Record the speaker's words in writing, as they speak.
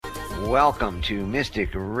Welcome to Mystic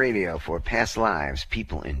Radio for past lives,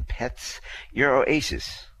 people, and pets, your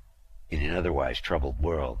oasis in an otherwise troubled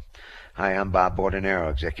world. Hi, I'm Bob Bordenero,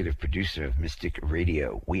 executive producer of Mystic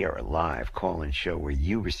Radio. We are a live call-in show where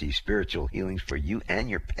you receive spiritual healings for you and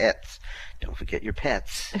your pets. Don't forget your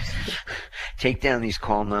pets. Take down these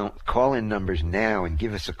call-in numbers now and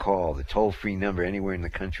give us a call. The toll-free number anywhere in the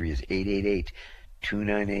country is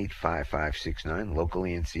 888-298-5569.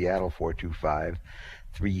 Locally in Seattle,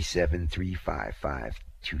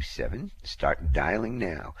 425-373-5527. Start dialing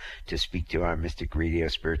now to speak to our Mystic Radio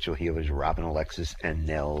spiritual healers, Robin, Alexis, and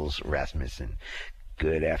Nels Rasmussen.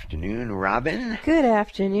 Good afternoon, Robin. Good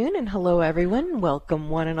afternoon, and hello, everyone. Welcome,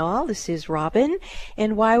 one and all. This is Robin.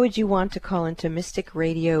 And why would you want to call into Mystic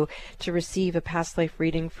Radio to receive a past life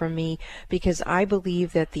reading from me? Because I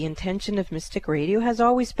believe that the intention of Mystic Radio has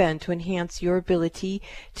always been to enhance your ability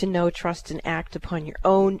to know, trust, and act upon your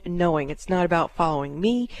own knowing. It's not about following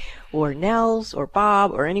me or Nels or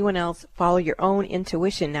Bob or anyone else. Follow your own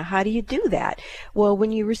intuition. Now, how do you do that? Well,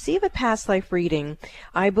 when you receive a past life reading,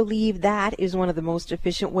 I believe that is one of the most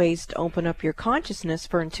efficient ways to open up your consciousness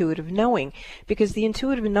for intuitive knowing, because the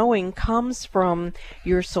intuitive knowing comes from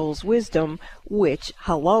your soul's wisdom, which,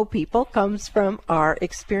 hello people, comes from our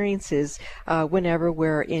experiences whenever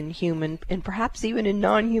we're in human and perhaps even in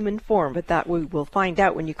non-human form, but that we will find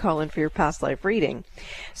out when you call in for your past life reading.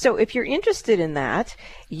 So if you're interested in that,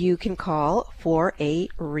 you can call for a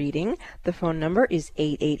reading. The phone number is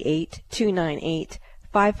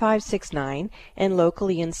 888-298-5569, and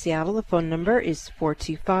locally in Seattle, the phone number is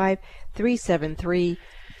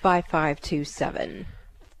 425-373-5527.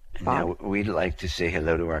 Now, we'd like to say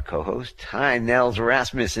hello to our co-host. Hi, Nels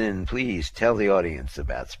Rasmussen. Please tell the audience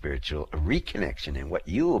about spiritual reconnection and what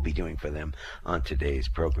you will be doing for them on today's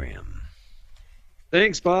program.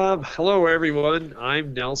 Thanks, Bob. Hello, everyone.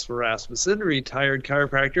 I'm Nels Rasmussen, retired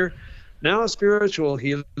chiropractor, now a spiritual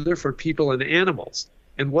healer for people and animals.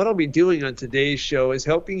 And what I'll be doing on today's show is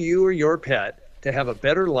helping you or your pet to have a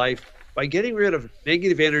better life by getting rid of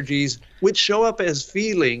negative energies which show up as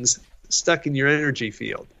feelings stuck in your energy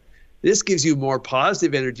field. This gives you more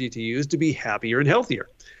positive energy to use to be happier and healthier.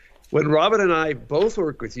 When Robin and I both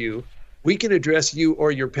work with you, we can address you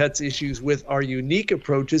or your pet's issues with our unique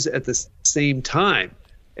approaches at the same time.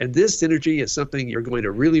 And this synergy is something you're going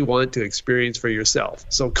to really want to experience for yourself.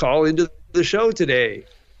 So call into the show today.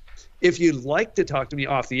 If you'd like to talk to me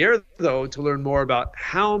off the air, though, to learn more about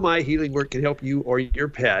how my healing work can help you or your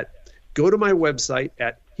pet, go to my website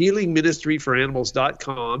at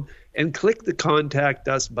healingministryforanimals.com and click the Contact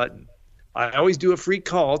Us button. I always do a free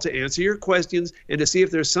call to answer your questions and to see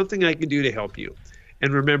if there's something I can do to help you.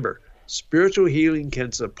 And remember, spiritual healing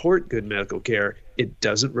can support good medical care. It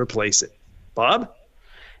doesn't replace it. Bob?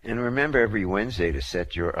 And remember every Wednesday to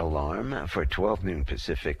set your alarm for 12 noon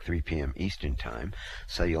Pacific, 3 p.m. Eastern Time,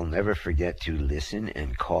 so you'll never forget to listen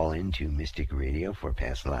and call into Mystic Radio for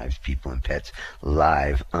past lives, people, and pets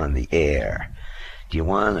live on the air. Do you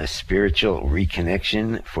want a spiritual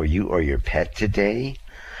reconnection for you or your pet today?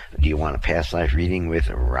 Do you want a past life reading with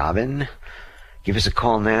Robin? Give us a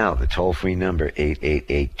call now. The toll-free number,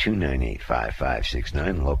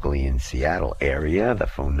 888-298-5569. Locally in Seattle area, the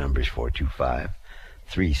phone number is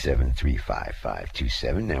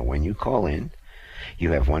 425-373-5527. Now, when you call in,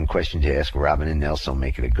 you have one question to ask Robin and Nelson.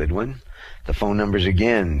 Make it a good one. The phone numbers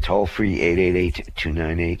again, toll-free,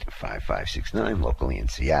 888-298-5569. Locally in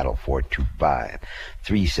Seattle,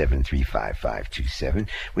 425-373-5527.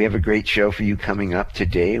 We have a great show for you coming up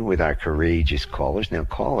today with our courageous callers. Now,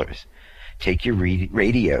 callers, take your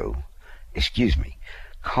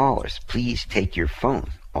callers, please take your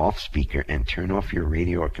phone off speaker and turn off your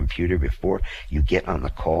radio or computer before you get on the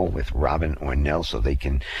call with Robin or Nell so they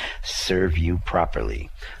can serve you properly.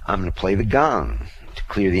 I'm going to play the gong to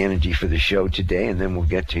clear the energy for the show today, and then we'll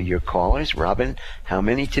get to your callers. Robin, how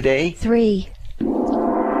many today? 3.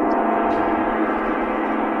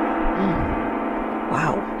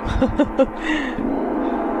 Wow.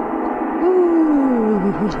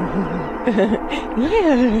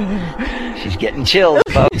 Yeah. She's getting chilled,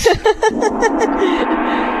 folks.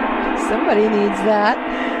 Somebody needs that.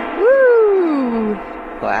 Woo!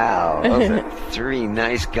 Wow. Those are 3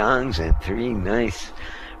 nice gongs and 3 nice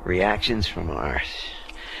reactions from our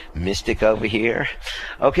mystic over here.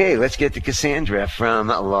 Okay, let's get to Cassandra from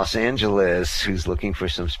Los Angeles, who's looking for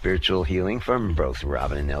some spiritual healing from both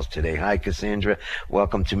Robin and Nels today. Hi, Cassandra.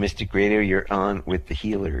 Welcome to Mystic Radio. You're on with the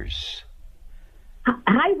healers.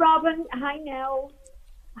 Hi, Robin. Hi, Nell.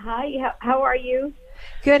 Hi, how are you?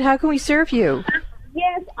 Good. How can we serve you?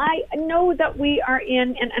 Yes, I know that we are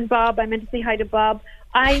in, and Bob, I meant to say hi to Bob.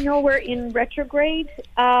 I know we're in retrograde,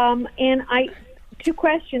 and two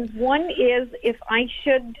questions. One is if I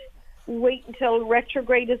should wait until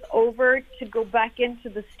retrograde is over to go back into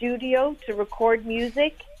the studio to record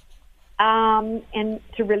music and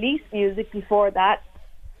to release music before that.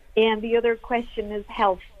 And the other question is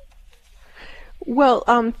health. Well,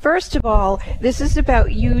 first of all, this is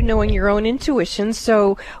about you knowing your own intuition.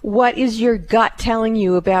 So what is your gut telling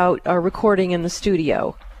you about recording in the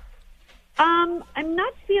studio? I'm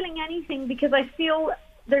not feeling anything because I feel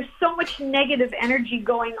there's so much negative energy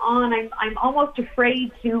going on. I'm almost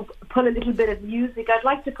afraid to put a little bit of music. I'd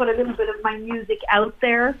like to put a little bit of my music out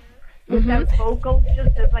there without vocals,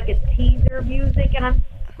 just as like a teaser music. And I'm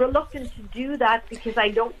reluctant to do that because I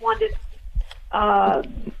don't want it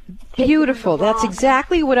Beautiful. That's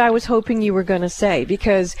exactly what I was hoping you were going to say,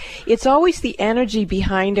 because it's always the energy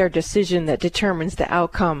behind our decision that determines the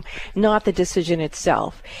outcome, not the decision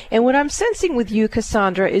itself. And what I'm sensing with you,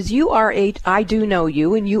 Cassandra, is I do know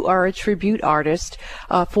you, and you are a tribute artist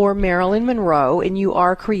for Marilyn Monroe, and you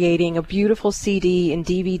are creating a beautiful CD and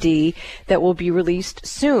DVD that will be released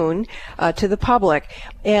soon to the public.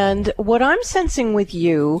 And what I'm sensing with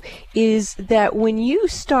you is that when you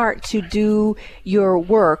start to do your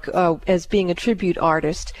work as being a tribute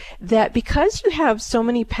artist, that because you have so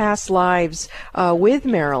many past lives with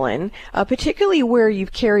Marilyn, particularly where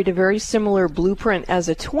you've carried a very similar blueprint as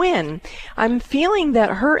a twin, I'm feeling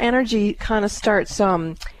that her energy kind of starts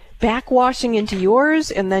backwashing into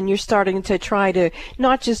yours, and then you're starting to try to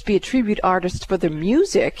not just be a tribute artist for the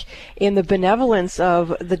music and the benevolence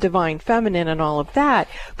of the divine feminine and all of that,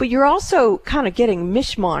 but you're also kind of getting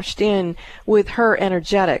mishmashed in with her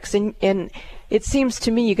energetics, and it seems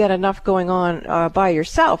to me you got enough going on by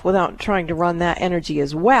yourself without trying to run that energy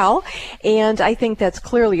as well. And I think that's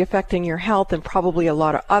clearly affecting your health and probably a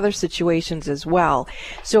lot of other situations as well.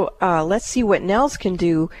 So let's see what Nels can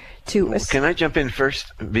do to... Can I jump in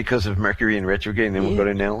first because of Mercury in retrograde, and then we'll go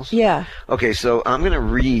to Nels? Yeah. Okay, so I'm going to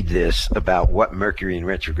read this about what Mercury in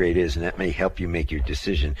retrograde is, and that may help you make your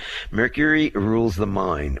decision. Mercury rules the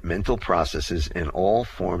mind, mental processes, and all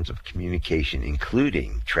forms of communication,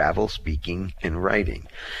 including travel, speaking, and writing.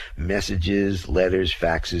 Messages, letters,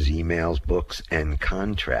 faxes, emails, books, and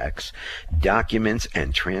contracts, documents,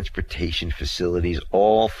 and transportation facilities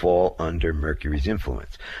all fall under Mercury's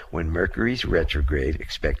influence. When Mercury's retrograde,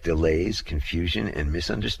 expect delays, confusion, and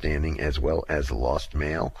misunderstanding, as well as lost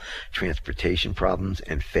mail, transportation problems,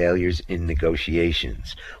 and failures in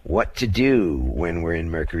negotiations. What to do when we're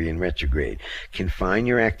in Mercury in retrograde? Confine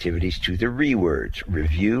your activities to the words: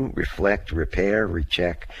 review, reflect, repair,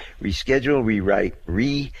 recheck, reschedule, rewrite,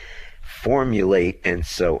 reformulate, and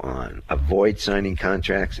so on. Avoid signing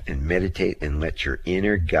contracts and meditate and let your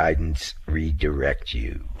inner guidance redirect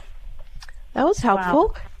you. That was helpful.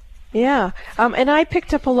 Wow. Yeah, and I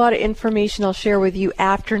picked up a lot of information I'll share with you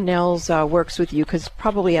after Nels works with you, because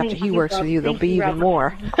probably after he works with you, there'll be even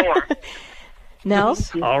more.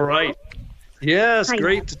 Nels? All right. Yes,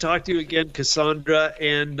 great to talk to you again, Cassandra.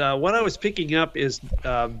 And what I was picking up is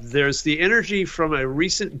there's the energy from a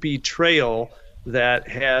recent betrayal that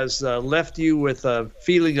has left you with a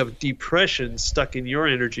feeling of depression stuck in your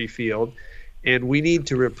energy field, and we need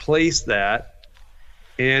to replace that.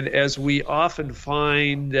 And as we often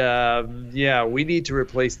find, we need to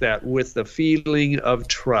replace that with the feeling of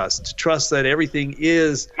trust. Trust that everything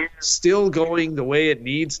is still going the way it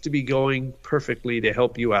needs to be going perfectly to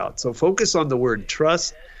help you out. So focus on the word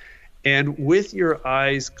trust, and with your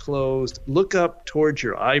eyes closed, look up towards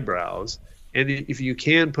your eyebrows. And if you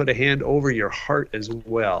can, put a hand over your heart as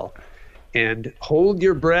well. And hold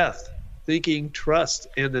your breath, thinking trust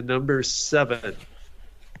and the number 7.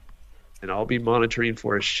 And I'll be monitoring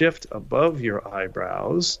for a shift above your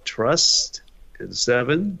eyebrows. Trust and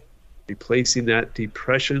 7. Replacing that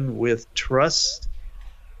depression with trust.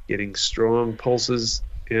 Getting strong pulses,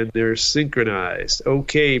 and they're synchronized.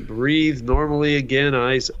 Okay, breathe normally again,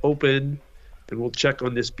 eyes open. And we'll check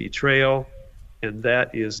on this betrayal. And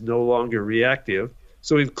that is no longer reactive.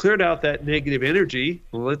 So we've cleared out that negative energy.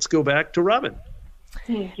 Well, let's go back to Robin.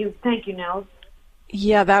 Thank you. Thank you, Nels.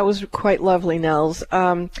 Yeah, that was quite lovely, Nels.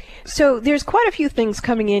 So there's quite a few things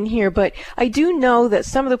coming in here, but I do know that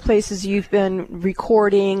some of the places you've been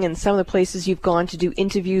recording and some of the places you've gone to do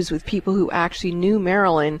interviews with people who actually knew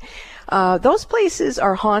Marilyn, those places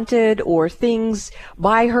are haunted or things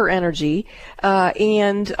by her energy,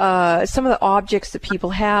 and some of the objects that people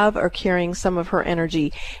have are carrying some of her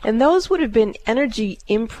energy. And those would have been energy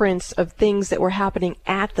imprints of things that were happening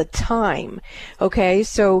at the time. Okay,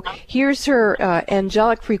 so here's her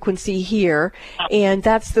angelic frequency here, and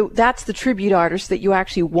that's the tribute artist that you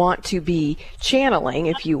actually want to be channeling,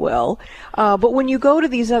 if you will. But when you go to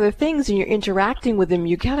these other things and you're interacting with them,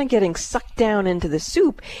 you're kind of getting sucked down into the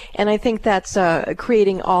soup, and I think that's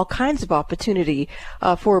creating all kinds of opportunity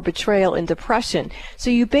for betrayal and depression. So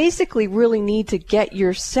you basically really need to get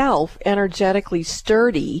yourself energetically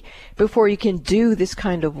sturdy before you can do this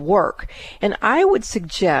kind of work. And I would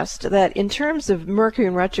suggest that in terms of Mercury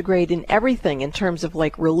in retrograde and everything, in terms of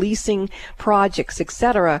like releasing projects,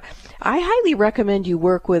 etc., I highly recommend you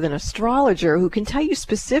work with an astrologer who can tell you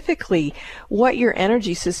specifically what your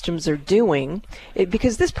energy systems are doing.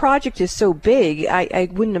 Because this project is so big, I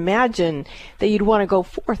wouldn't imagine that you'd want to go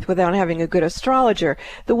forth without having a good astrologer.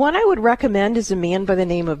 The one I would recommend is a man by the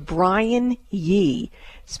name of Brian Yee,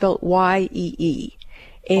 spelled Y-E-E.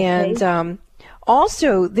 And Okay.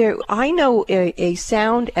 also, I know a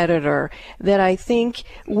sound editor that I think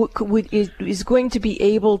is going to be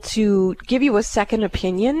able to give you a second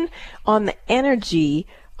opinion on the energy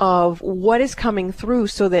of what is coming through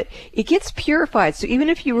so that it gets purified. So even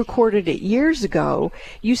if you recorded it years ago,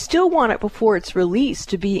 you still want it before it's released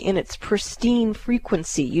to be in its pristine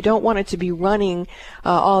frequency. You don't want it to be running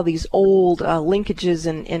all these old linkages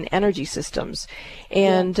and energy systems.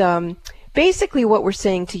 And basically what we're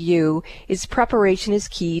saying to you is preparation is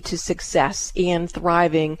key to success and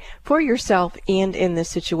thriving for yourself and in this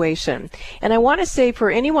situation. And I want to say for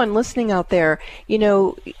anyone listening out there, you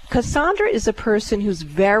know, Cassandra is a person who's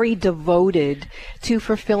very devoted to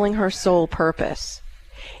fulfilling her soul purpose.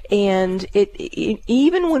 And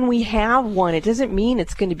even when we have one, it doesn't mean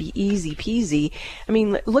it's going to be easy peasy. I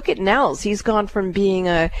mean, look at Nels. He's gone from being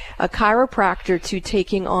a chiropractor to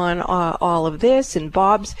taking on all of this, and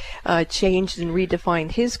Bob's changed and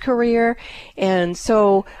redefined his career. And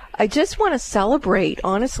so I just want to celebrate,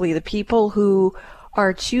 honestly, the people who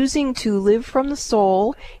are choosing to live from the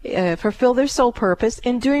soul, fulfill their soul purpose,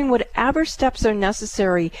 and doing whatever steps are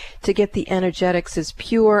necessary to get the energetics as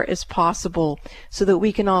pure as possible so that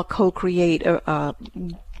we can all co-create a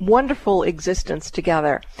wonderful existence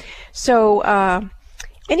together. So,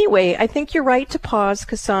 anyway, I think you're right to pause,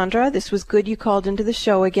 Cassandra. This was good you called into the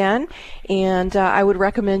show again, and I would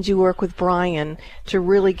recommend you work with Brian to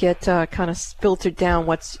really get kind of filtered down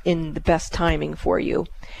what's in the best timing for you.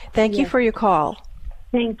 Thank you for your call.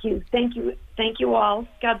 Thank you. Thank you. Thank you all.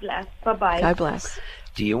 God bless. Bye-bye. God bless.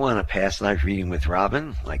 Do you want a past life reading with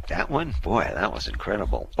Robin, like that one? Boy, that was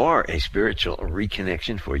incredible. Or a spiritual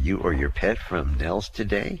reconnection for you or your pet from Nels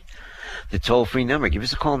today? The toll-free number. Give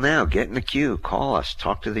us a call now. Get in the queue. Call us.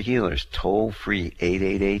 Talk to the healers. Toll-free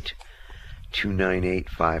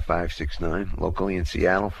 888-298-5569. Locally in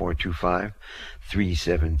Seattle,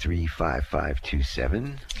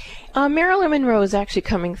 425-373-5527. Marilyn Monroe is actually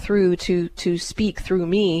coming through to speak through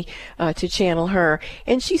me, to channel her.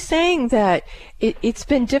 And she's saying that it's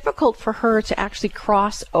been difficult for her to actually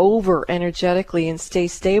cross over energetically and stay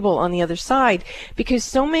stable on the other side because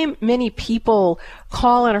so many people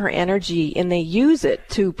call on her energy and they use it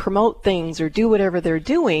to promote things or do whatever they're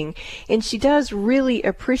doing. And she does really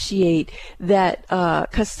appreciate that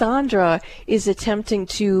Cassandra is attempting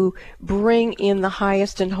to bring in the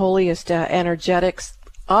highest and holiest energetics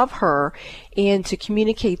of her and to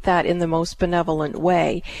communicate that in the most benevolent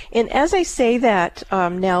way. And as I say that,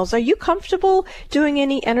 Nels, are you comfortable doing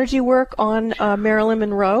any energy work on Marilyn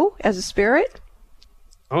Monroe as a spirit?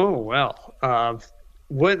 Oh, well,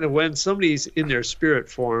 when somebody's in their spirit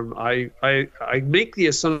form, I make the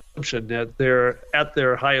assumption that they're at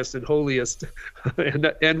their highest and holiest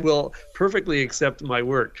and will perfectly accept my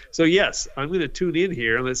work. So yes, I'm going to tune in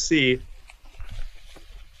here and let's see.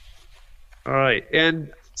 All right,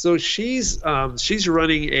 and so she's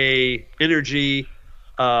running a energy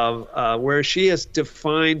where she has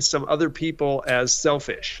defined some other people as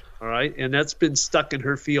selfish. All right, and that's been stuck in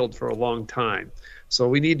her field for a long time. So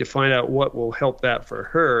we need to find out what will help that for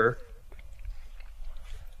her.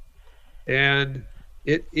 And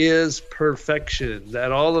it is perfection,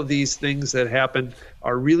 that all of these things that happen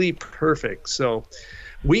are really perfect. So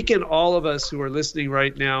we can, all of us who are listening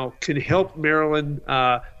right now, can help Marilyn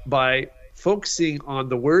by focusing on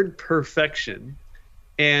the word perfection.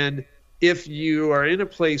 And if you are in a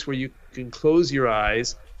place where you can close your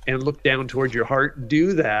eyes and look down toward your heart,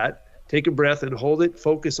 do that. Take a breath and hold it.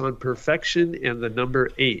 Focus on perfection and the number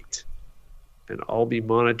 8. And I'll be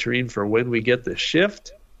monitoring for when we get the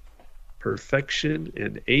shift. Perfection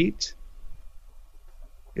and 8.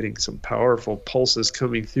 Getting some powerful pulses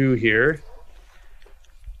coming through here.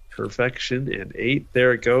 Perfection, and 8.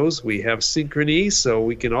 There it goes. We have synchrony, so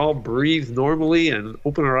we can all breathe normally and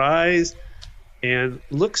open our eyes. And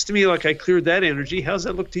looks to me like I cleared that energy. How's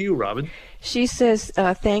that look to you, Robin? She says,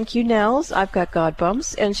 thank you, Nels. I've got God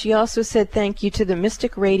bumps. And she also said thank you to the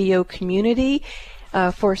Mystic Radio community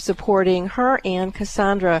for supporting her and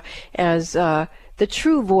Cassandra as the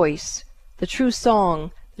true voice, the true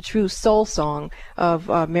song, the true soul song of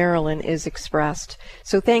Marilyn is expressed.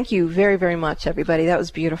 So thank you very, very much, everybody. That was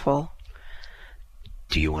beautiful.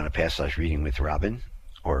 Do you want a past life reading with Robin?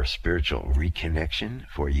 Or a spiritual reconnection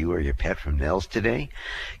for you or your pet from Nels today?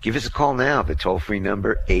 Give us a call now. The toll-free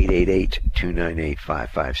number,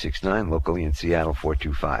 888-298-5569. Locally in Seattle,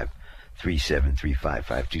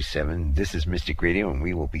 425-373-5527. This is Mystic Radio, and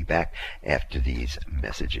we will be back after these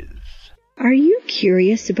messages. Are you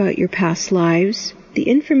curious about your past lives? The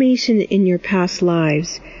information in your past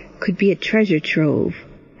lives could be a treasure trove.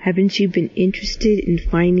 Haven't you been interested in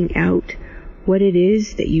finding out what it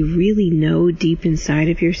is that you really know deep inside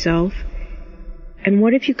of yourself? And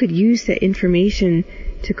what if you could use that information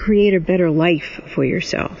to create a better life for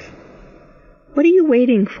yourself? What are you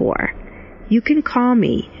waiting for? You can call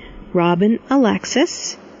me, Robin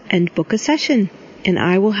Alexis, and book a session, and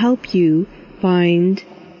I will help you find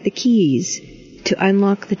the keys to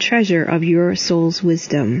unlock the treasure of your soul's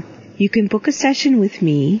wisdom. You can book a session with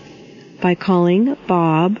me by calling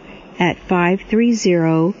Bob at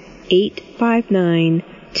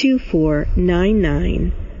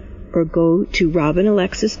 530-859-2499 or go to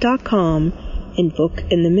robinalexis.com and book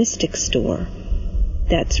in the Mystic Store.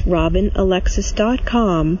 That's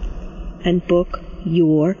robinalexis.com and book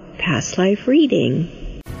your past life reading.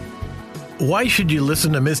 Why should you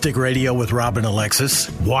listen to Mystic Radio with Robin Alexis?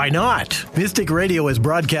 Why not? Mystic Radio is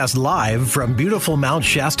broadcast live from beautiful Mount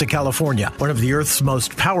Shasta, California, one of the Earth's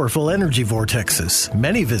most powerful energy vortexes.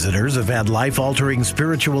 Many visitors have had life-altering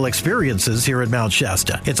spiritual experiences here at Mount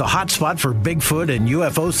Shasta. It's a hot spot for Bigfoot and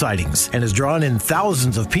UFO sightings and has drawn in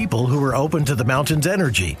thousands of people who are open to the mountain's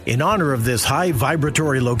energy. In honor of this high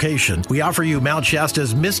vibratory location, we offer you Mount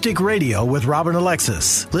Shasta's Mystic Radio with Robin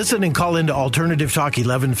Alexis. Listen and call into Alternative Talk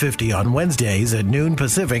 1150 on Wednesdays at noon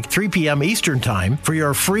Pacific, 3 p.m. Eastern Time for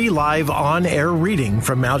your free live on-air reading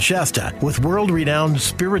from Mount Shasta with world-renowned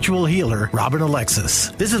spiritual healer Robin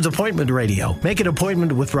Alexis. This is Appointment Radio. Make an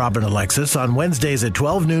appointment with Robin Alexis on Wednesdays at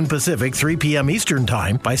 12 noon Pacific, 3 p.m. Eastern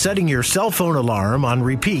Time by setting your cell phone alarm on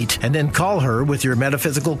repeat and then call her with your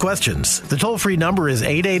metaphysical questions. The toll-free number is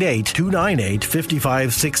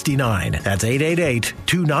 888-298-5569. That's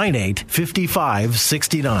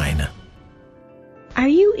 888-298-5569. Are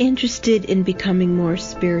you interested in becoming more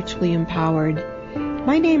spiritually empowered?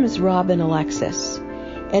 My name is Robin Alexis,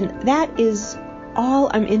 and that is all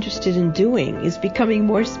I'm interested in doing, is becoming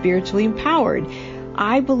more spiritually empowered.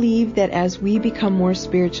 I believe that as we become more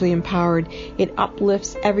spiritually empowered, it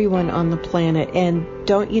uplifts everyone on the planet, and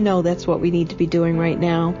don't you know that's what we need to be doing right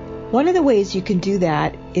now? One of the ways you can do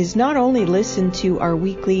that is not only listen to our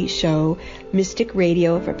weekly show, Mystic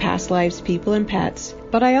Radio for Past Lives, People, and Pets,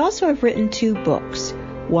 but I also have written 2 books.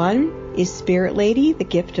 One is Spirit Lady, The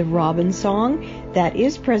Gift of Robin Song, that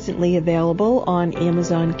is presently available on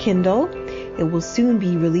Amazon Kindle. It will soon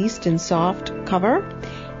be released in soft cover.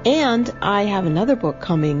 And I have another book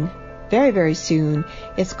coming very, very soon.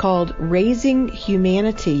 It's called Raising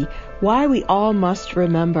Humanity, Why We All Must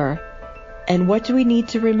Remember. And what do we need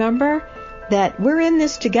to remember? That we're in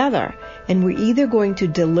this together, and we're either going to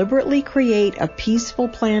deliberately create a peaceful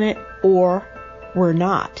planet or we're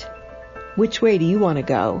not. Which way do you want to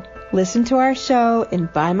go? Listen to our show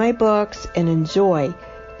and buy my books and enjoy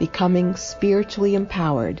becoming spiritually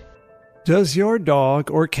empowered. Does your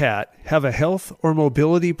dog or cat have a health or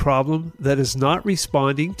mobility problem that is not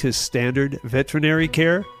responding to standard veterinary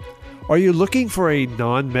care? Are you looking for a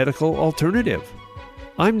non-medical alternative?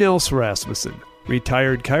 I'm Nels Rasmussen,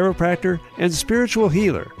 retired chiropractor and spiritual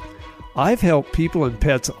healer. I've helped people and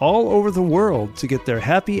pets all over the world to get their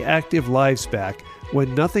happy, active lives back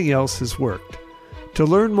when nothing else has worked. To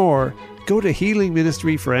learn more, go to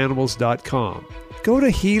healingministryforanimals.com. Go to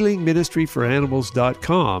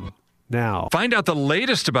healingministryforanimals.com now. Find out the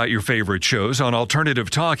latest about your favorite shows on Alternative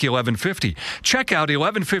Talk 1150. Check out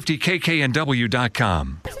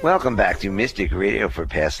 1150kknw.com. Welcome back to Mystic Radio for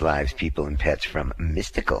Past Lives, People, and Pets from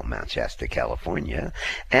mystical Mount Shasta, California,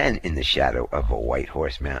 and in the shadow of a White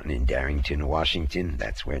Horse Mountain in Darrington, Washington.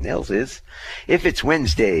 That's where Nels is. If it's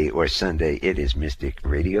Wednesday or Sunday, it is Mystic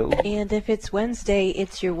Radio. And if it's Wednesday,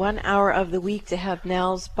 it's your 1 hour of the week to have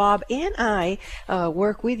Nels, Bob, and I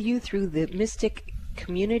work with you through the Mystic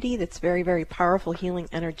community that's very, very powerful healing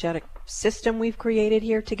energetic system we've created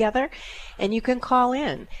here together. And you can call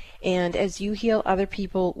in. And as you heal, other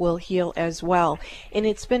people will heal as well. And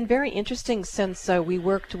it's been very interesting since we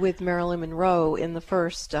worked with Marilyn Monroe in the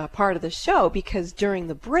first part of the show, because during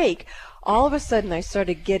the break, all of a sudden I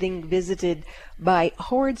started getting visited by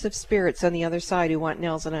hordes of spirits on the other side who want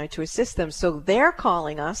Nels and I to assist them. So they're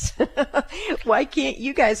calling us. Why can't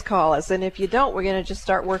you guys call us? And if you don't, we're going to just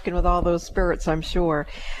start working with all those spirits, I'm sure.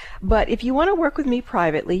 But if you want to work with me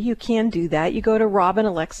privately, you can do that. You go to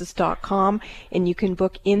robinalexis.com and you can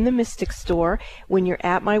book in the Mystic Store. When you're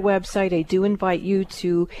at my website, I do invite you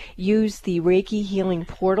to use the Reiki healing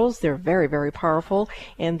portals. They're very, very powerful,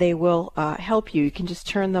 and they will help you. You can just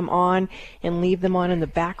turn them on and leave them on in the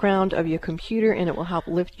background of your computer, and it will help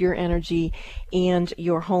lift your energy and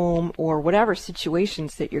your home or whatever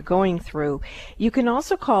situations that you're going through. You can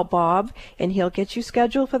also call Bob, and he'll get you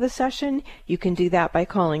scheduled for the session. You can do that by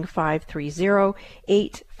calling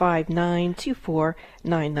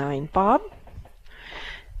 530-859-2499. Bob?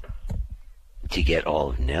 To get all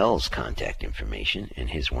of Nels' contact information and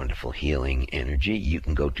his wonderful healing energy, you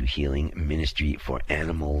can go to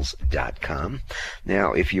healingministryforanimals.com.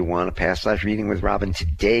 Now, if you want a past life reading with Robin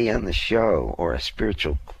today on the show, or a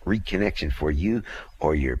spiritual reconnection for you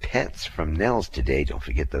or your pets from Nels today, don't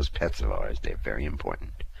forget those pets of ours. They're very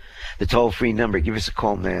important. The toll-free number, give us a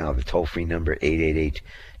call now. The toll-free number,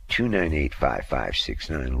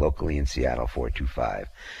 888-298-5569. Locally in Seattle,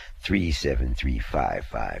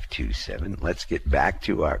 425-373-5527. Let's get back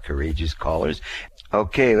to our courageous callers.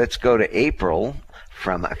 Okay, let's go to April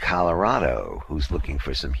from Colorado, who's looking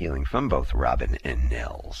for some healing from both Robin and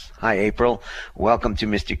Nels. Hi, April. Welcome to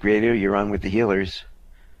Mystic Radio. You're on with the healers.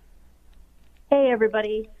 Hey,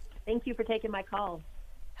 everybody. Thank you for taking my call.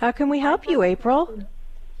 How can we help you, April?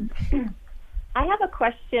 I have a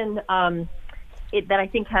question that I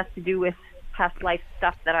think has to do with past life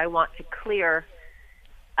stuff that I want to clear.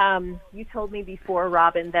 You told me before,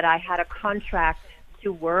 Robin, that I had a contract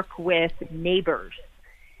to work with neighbors,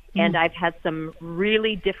 and I've had some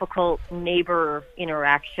really difficult neighbor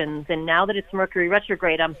interactions, and now that it's Mercury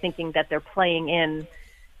retrograde, I'm thinking that they're playing in.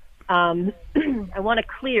 I want to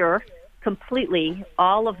clear completely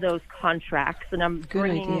all of those contracts, and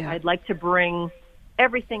I'd like to bring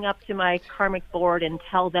everything up to my karmic board and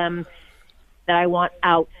tell them that I want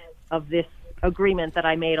out of this agreement that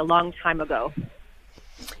I made a long time ago.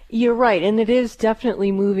 You're right, and it is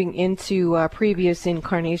definitely moving into previous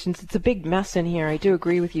incarnations. It's a big mess in here. I do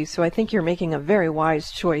agree with you, so I think you're making a very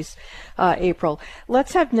wise choice, April.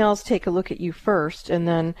 Let's have Nels take a look at you first, and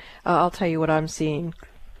then I'll tell you what I'm seeing.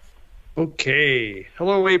 Okay.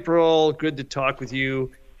 Hello, April. Good to talk with you.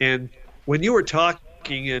 And when you were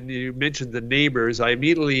talking and you mentioned the neighbors, I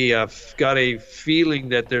immediately got a feeling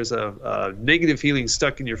that there's a negative feeling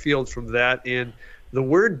stuck in your field from that. And the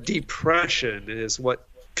word depression is what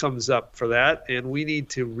comes up for that. And we need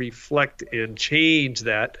to reflect and change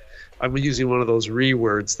that. I'm using one of those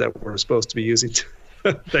rewords that we're supposed to be using.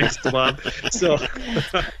 Thanks to Bob. So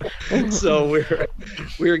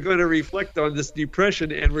we're going to reflect on this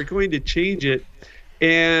depression, and we're going to change it.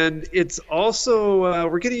 And it's also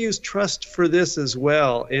we're going to use trust for this as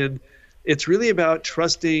well. And it's really about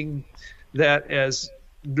trusting that, as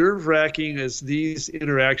nerve-wracking as these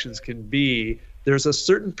interactions can be, there's a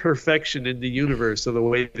certain perfection in the universe of the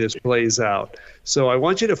way this plays out. So I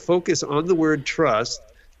want you to focus on the word trust.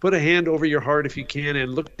 Put a hand over your heart if you can,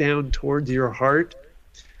 and look down towards your heart.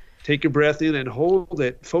 Take a breath in and hold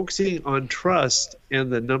it, focusing on trust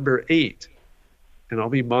and the number 8. And I'll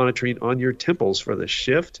be monitoring on your temples for the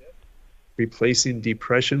shift, replacing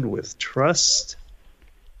depression with trust.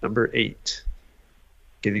 Number 8.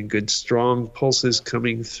 Getting good, strong pulses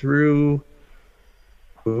coming through.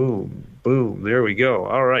 Boom, boom. There we go.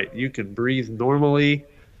 All right. You can breathe normally.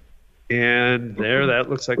 And there,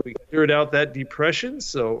 that looks like we cleared out that depression.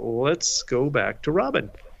 So let's go back to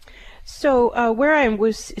Robin. So where I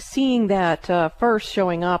was seeing that first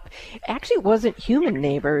showing up actually wasn't human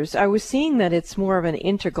neighbors. I was seeing that it's more of an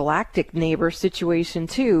intergalactic neighbor situation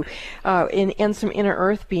too, and some inner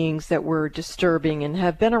earth beings that were disturbing and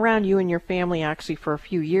have been around you and your family actually for a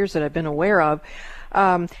few years that I've been aware of.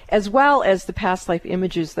 As well as the past life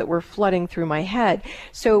images that were flooding through my head.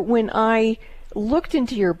 So when I looked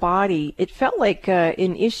into your body, it felt like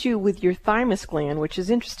an issue with your thymus gland, which is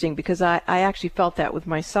interesting because I actually felt that with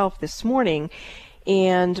myself this morning.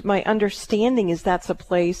 And my understanding is that's a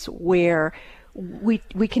place where we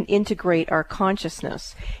can integrate our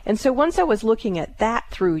consciousness. And so once I was looking at that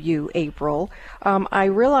through you, April, I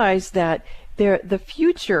realized that the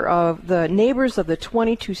future of the neighbors of the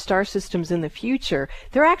 22 star systems in the future,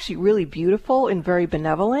 they're actually really beautiful and very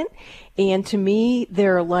benevolent. And to me,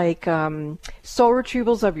 they're like soul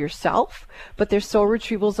retrievals of yourself, but they're soul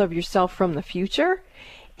retrievals of yourself from the future.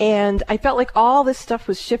 And I felt like all this stuff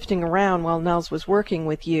was shifting around while Nels was working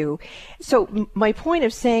with you. So my point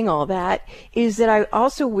of saying all that is that I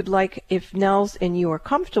also would like, if Nels and you are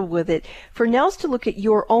comfortable with it, for Nels to look at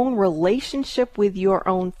your own relationship with your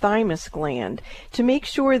own thymus gland to make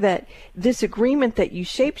sure that this agreement that you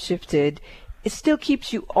shapeshifted, it still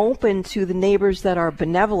keeps you open to the neighbors that are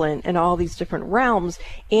benevolent in all these different realms,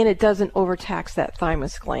 and it doesn't overtax that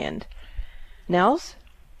thymus gland. Nels?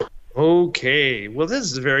 Okay, well, this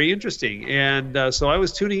is very interesting. And so I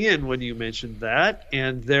was tuning in when you mentioned that,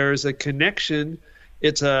 and there's a connection.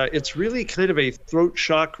 It's really kind of a throat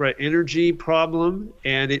chakra energy problem,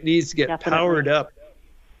 and it needs to get powered up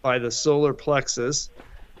by the solar plexus.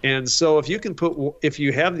 And so if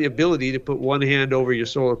you have the ability to put one hand over your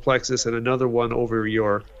solar plexus and another one over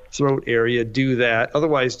your throat area, do that.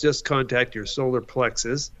 Otherwise, just contact your solar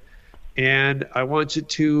plexus. And I want you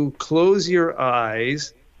to close your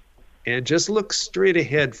eyes and just look straight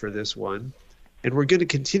ahead for this one. And we're going to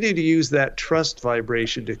continue to use that trust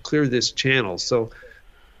vibration to clear this channel. So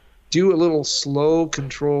do a little slow,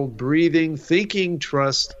 controlled breathing, thinking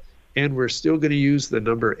trust, and we're still going to use the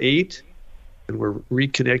number 8. And we're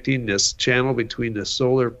reconnecting this channel between the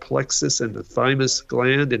solar plexus and the thymus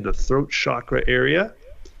gland in the throat chakra area.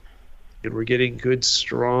 And we're getting good,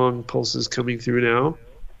 strong pulses coming through now.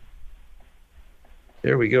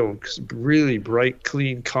 There we go. Really bright,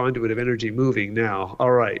 clean conduit of energy moving now. All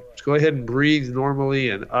right. Go ahead and breathe normally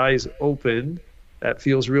and eyes open. That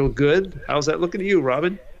feels real good. How's that looking to you,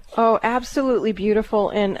 Robin? Oh, absolutely beautiful.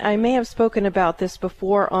 And I may have spoken about this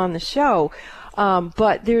before on the show.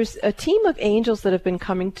 But there's a team of angels that have been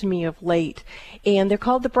coming to me of late, and they're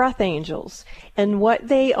called the breath angels. And what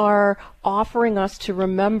they are offering us to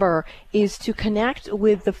remember is to connect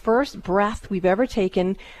with the first breath we've ever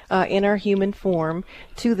taken in our human form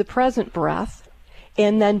to the present breath,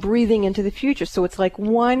 and then breathing into the future. So it's like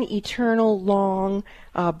one eternal long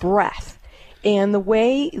breath. And the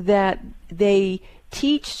way that they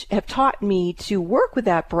have taught me to work with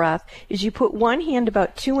that breath is you put one hand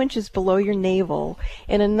about 2 inches below your navel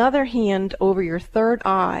and another hand over your third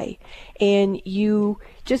eye, and you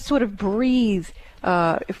just sort of breathe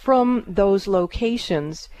from those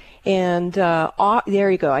locations. And there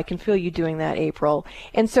you go. I can feel you doing that, April.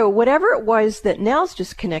 And so whatever it was that Nels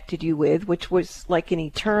just connected you with, which was like an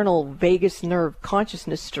eternal vagus nerve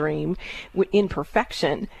consciousness stream in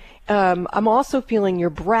perfection, I'm also feeling your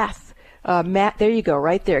breath. Matt, there you go,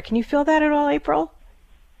 right there. Can you feel that at all, April?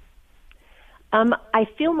 I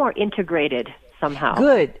feel more integrated somehow.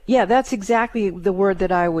 Good. Yeah, that's exactly the word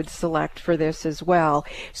that I would select for this as well.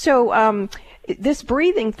 So this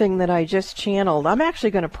breathing thing that I just channeled, I'm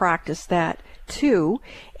actually going to practice that too.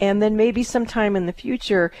 And then maybe sometime in the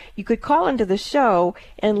future, you could call into the show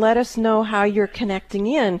and let us know how you're connecting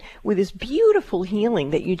in with this beautiful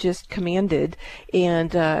healing that you just commanded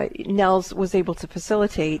and Nels was able to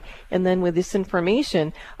facilitate. And then with this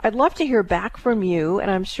information, I'd love to hear back from you, and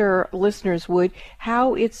I'm sure listeners would,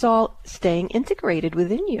 how it's all staying integrated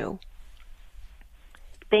within you.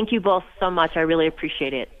 Thank you both so much. I really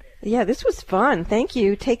appreciate it. Yeah, this was fun. Thank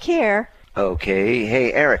you. Take care. Okay.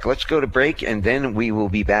 Hey, Eric, let's go to break, and then we will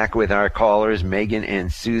be back with our callers, Megan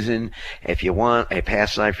and Susan. If you want a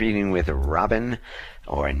past life reading with Robin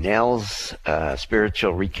or Nels,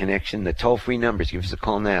 spiritual reconnection, the toll-free numbers, give us a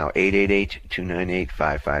call now,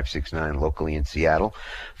 888-298-5569, locally in Seattle,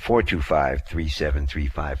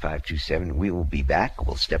 425-373-5527. We will be back.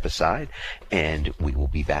 We'll step aside, and we will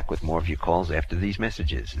be back with more of your calls after these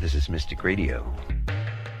messages. This is Mystic Radio.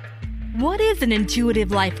 What is an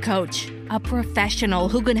intuitive life coach? A professional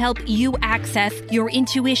who can help you access your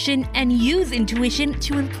intuition and use intuition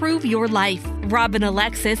to improve your life. Robin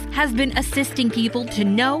Alexis has been assisting people to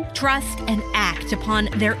know, trust, and act upon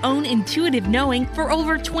their own intuitive knowing for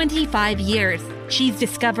over 25 years. She's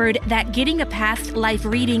discovered that getting a past life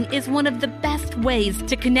reading is one of the best ways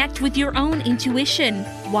to connect with your own intuition.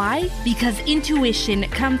 Why? Because intuition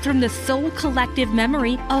comes from the soul collective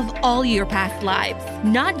memory of all your past lives,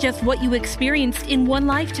 not just what you experienced in one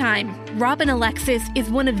lifetime. Robin Alexis is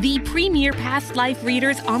one of the premier past life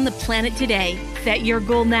readers on the planet today. Set your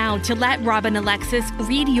goal now to let Robin Alexis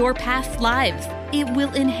read your past lives. It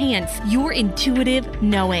will enhance your intuitive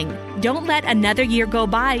knowing. Don't let another year go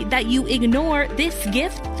by that you ignore this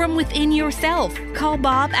gift from from within yourself. Call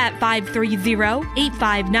Bob at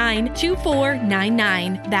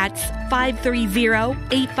 530-859-2499. That's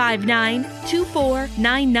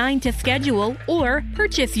 530-859-2499 to schedule or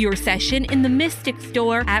purchase your session in the Mystic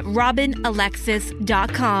Store at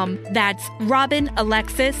RobinAlexis.com. That's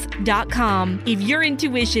RobinAlexis.com. If your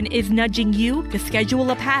intuition is nudging you to schedule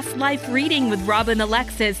a past life reading with Robin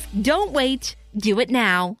Alexis, don't wait. Do it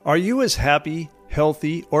now. Are you as happy,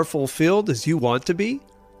 healthy, or fulfilled as you want to be?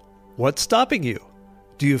 What's stopping you?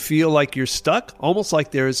 Do you feel like you're stuck, almost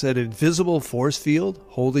like there's an invisible force field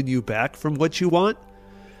holding you back from what you want?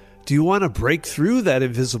 Do you want to break through that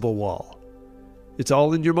invisible wall? It's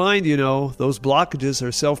all in your mind, you know. Those blockages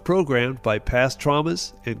are self-programmed by past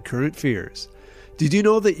traumas and current fears. Did you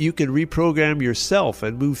know that you can reprogram yourself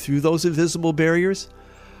and move through those invisible barriers?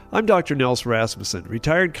 I'm Dr. Nels Rasmussen,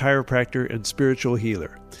 retired chiropractor and spiritual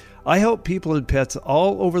healer. I help people and pets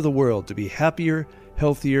all over the world to be happier,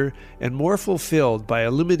 healthier, and more fulfilled by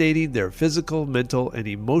eliminating their physical, mental, and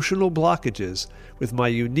emotional blockages with my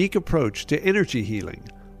unique approach to energy healing.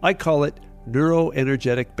 I call it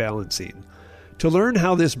neuroenergetic balancing. To learn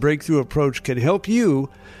how this breakthrough approach can help you,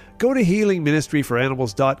 go to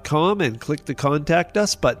healingministryforanimals.com and click the Contact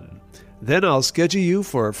Us button. Then I'll schedule you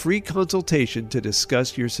for a free consultation to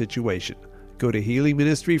discuss your situation. Go to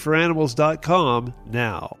healingministryforanimals.com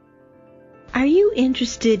now. Are you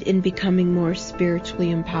interested in becoming more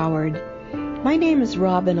spiritually empowered? My name is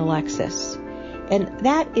Robin Alexis, and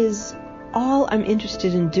that is all I'm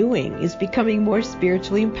interested in doing, is becoming more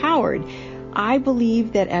spiritually empowered. I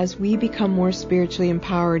believe that as we become more spiritually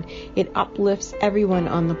empowered, it uplifts everyone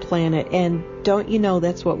on the planet, and don't you know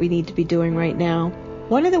that's what we need to be doing right now?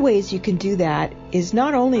 One of the ways you can do that is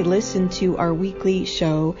not only listen to our weekly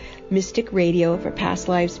show, Mystic Radio for Past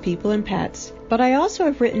Lives, People, and Pets, but I also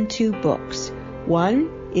have written 2 books. One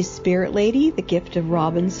is Spirit Lady, The Gift of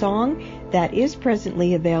Robin Song, that is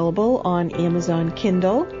presently available on Amazon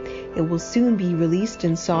Kindle. It will soon be released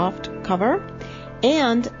in soft cover.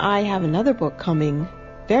 And I have another book coming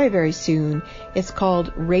very, very soon. It's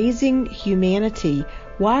called Raising Humanity,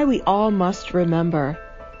 Why We All Must Remember.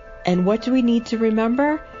 And what do we need to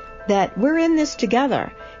remember? That we're in this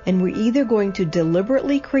together, and we're either going to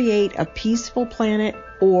deliberately create a peaceful planet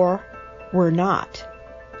or we're not.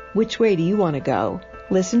 Which way do you want to go?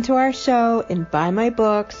 Listen to our show and buy my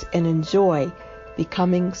books and enjoy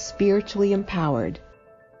becoming spiritually empowered.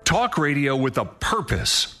 Talk radio with a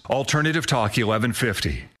purpose. Alternative Talk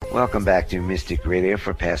 1150. Welcome back to Mystic Radio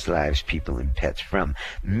for Past Lives, People, and Pets from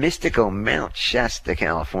mystical Mount Shasta,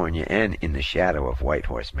 California, and in the shadow of White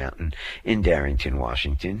Horse Mountain in Darrington,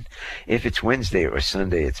 Washington. If it's Wednesday or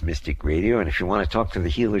Sunday, it's Mystic Radio, and if you want to talk to the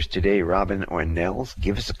healers today, Robin or Nels,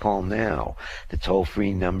 give us a call now. The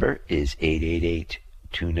toll-free number is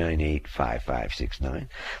 888-298-5569.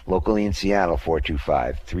 Locally in Seattle,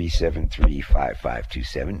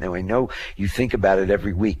 425-373-5527. Now, I know you think about it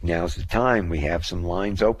every week. Now's the time. We have some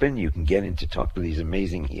lines open. You can get in to talk to these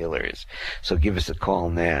amazing healers. So give us a call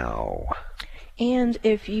now. And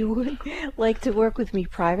if you would like to work with me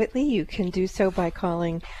privately, you can do so by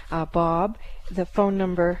calling Bob. The phone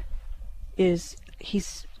number is...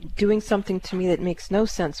 He's doing something to me that makes no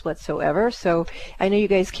sense whatsoever. So I know you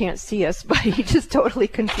guys can't see us, but he just totally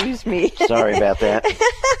confused me. Sorry about that.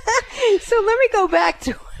 So let me go back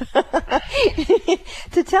to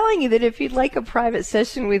to telling you that if you'd like a private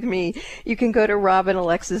session with me, you can go to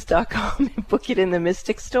RobinAlexis.com and book it in the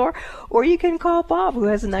Mystic Store, or you can call Bob, who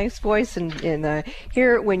has a nice voice, and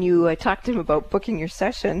hear when you talk to him about booking your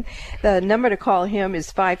session. The number to call him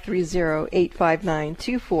is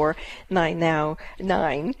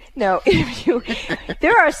 530-859-2499. Now,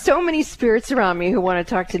 there are so many spirits around me who want to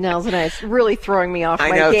talk to Nels, and it's really throwing me off my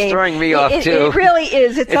game. I know, it's throwing me off, too. It really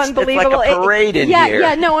is. It's unbelievable. It's like a parade in here.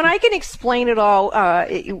 Yeah, no, and I can explain it all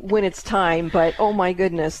when it's time, but oh my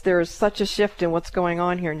goodness, there's such a shift in what's going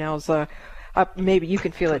on here, Nels. Maybe you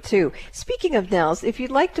can feel it too. Speaking of Nels, if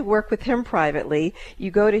you'd like to work with him privately,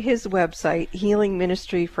 you go to his website,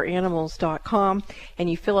 healingministryforanimals.com, and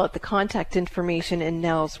you fill out the contact information, and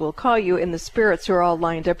Nels will call you, and the spirits are all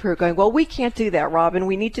lined up here going, well, we can't do that, Robin.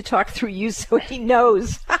 We need to talk through you so he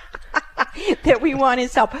knows that we want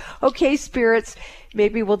his help. Okay, spirits,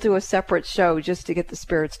 maybe we'll do a separate show just to get the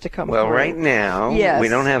spirits to come Well, through. right now, Yes. we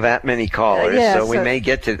don't have that many callers, so we may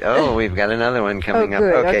get to... we've got another one coming up.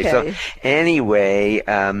 Good, Okay, okay. so anyway,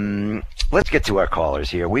 let's get to our callers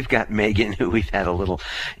here. We've got Megan, who we've had a little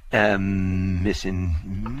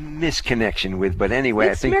misconnection with, but anyway,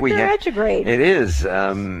 It's I think we have... retrograde. It is.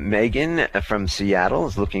 Megan from Seattle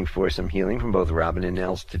is looking for some healing from both Robin and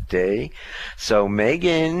Nels today. So,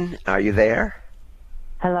 Megan, are you there?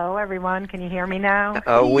 Hello, everyone. Can you hear me now?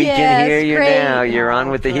 Oh, we Yes, can hear you great. now. You're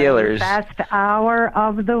on with the healers. Best hour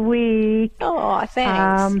of the week. Oh,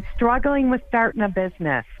 thanks. Struggling with starting a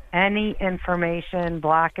business. Any information,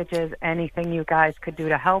 blockages, anything you guys could do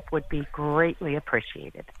to help would be greatly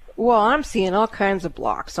appreciated. Well, I'm seeing all kinds of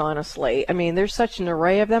blocks, honestly. I mean, there's such an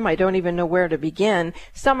array of them, I don't even know where to begin.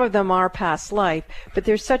 Some of them are past life, but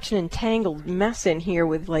there's such an entangled mess in here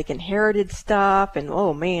with, like, inherited stuff, and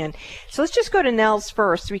oh, man. So let's just go to Nels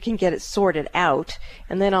first so we can get it sorted out,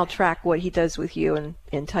 and then I'll track what he does with you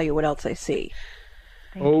and tell you what else I see.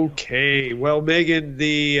 Okay. Well, Megan,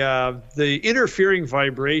 the interfering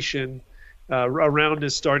vibration around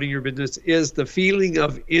this starting your business is the feeling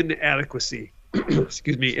of inadequacy.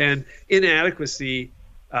 Excuse me. And inadequacy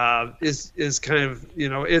is kind of,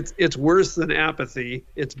 it's worse than apathy.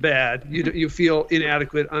 It's bad. You feel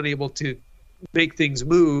inadequate, unable to make things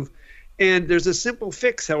move. And there's a simple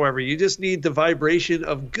fix, however. You just need the vibration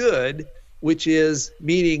of good, which is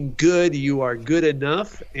meaning good. You are good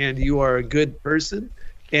enough and you are a good person.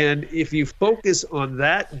 And if you focus on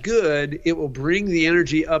that good, it will bring the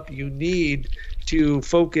energy up you need to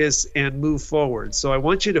focus and move forward. So I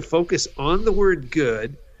want you to focus on the word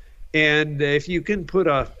good. And if you can put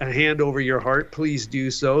a hand over your heart, please do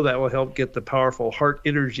so. That will help get the powerful heart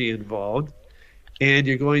energy involved. And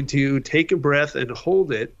you're going to take a breath and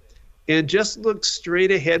hold it. And just look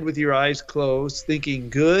straight ahead with your eyes closed, thinking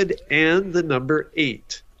good and the number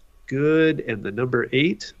 8. Good and the number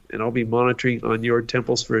 8. And I'll be monitoring on your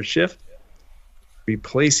temples for a shift.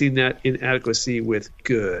 Replacing that inadequacy with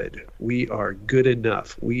good. We are good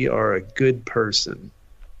enough. We are a good person.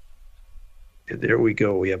 And there we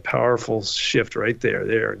go. We have powerful shift right there.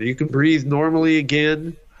 There. You can breathe normally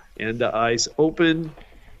again. And the eyes open.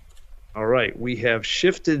 All right. We have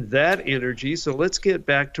shifted that energy. So let's get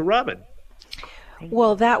back to Robin.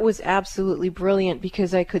 Well, that was absolutely brilliant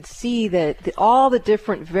because I could see that all the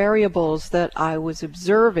different variables that I was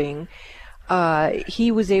observing,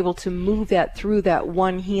 he was able to move that through that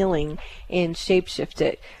one healing and shapeshift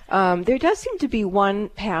it. There does seem to be one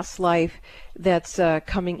past life that's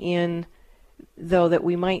coming in, though, that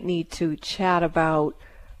we might need to chat about.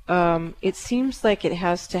 It seems like it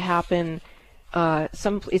has to happen.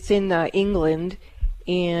 It's in England.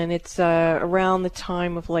 And it's around the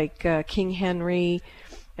time of King Henry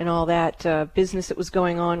and all that business that was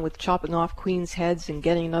going on with chopping off queens' heads and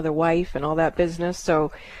getting another wife and all that business.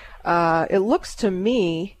 So it looks to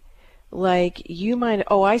me like you might.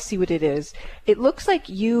 Oh, I see what it is. It looks like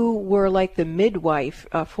you were like the midwife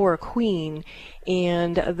for a queen,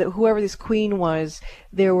 and whoever this queen was,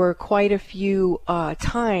 there were quite a few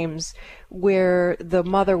times where the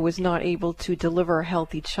mother was not able to deliver a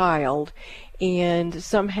healthy child. And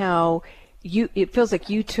somehow it feels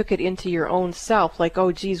like you took it into your own self, like,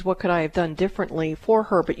 oh, geez, what could I have done differently for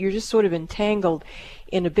her? But you're just sort of entangled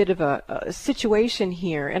in a bit of a situation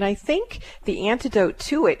here. And I think the antidote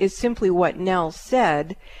to it is simply what Nell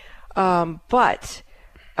said, but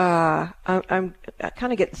I'm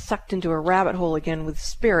kind of getting sucked into a rabbit hole again with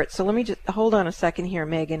spirit. So let me just hold on a second here,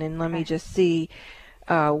 Megan, and let me just see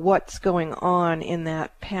what's going on in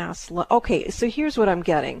that past life. Okay, so here's what I'm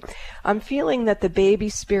getting. I'm feeling that the baby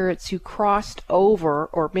spirits who crossed over,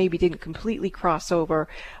 or maybe didn't completely cross over,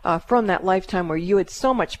 from that lifetime where you had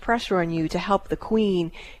so much pressure on you to help the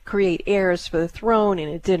queen create heirs for the throne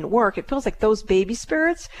and it didn't work, it feels like those baby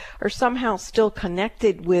spirits are somehow still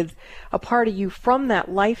connected with a part of you from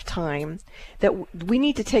that lifetime, that we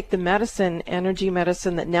need to take the medicine, energy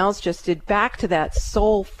medicine that Nels just did, back to that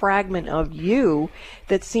soul fragment of you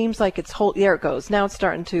that seems like it's there it goes. Now it's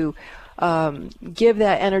starting to give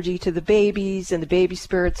that energy to the babies, and the baby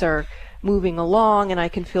spirits are moving along, and I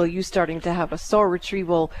can feel you starting to have a soul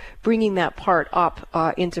retrieval, bringing that part up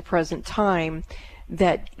into present time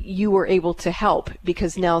that you were able to help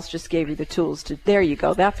because Nels just gave you the tools to. There you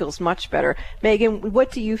go. That feels much better. Megan,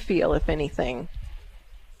 what do you feel, if anything?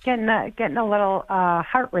 Getting a little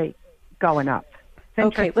heart rate going up.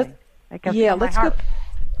 Okay, let's go.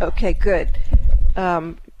 Okay, good.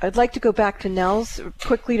 I'd like to go back to Nels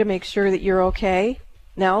quickly to make sure that you're okay.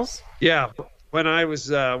 Nels? Yeah. When I was,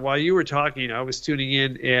 while you were talking, I was tuning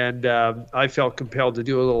in, and I felt compelled to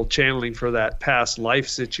do a little channeling for that past life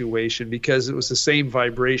situation because it was the same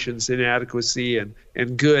vibrations, inadequacy,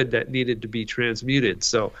 and good that needed to be transmuted.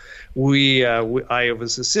 So I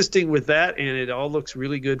was assisting with that, and it all looks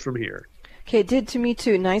really good from here. Okay, it did to me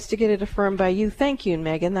too. Nice to get it affirmed by you. Thank you,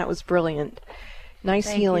 Megan. That was brilliant. Nice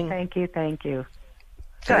healing. Thank you.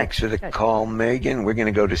 Thanks for the call, Megan. We're going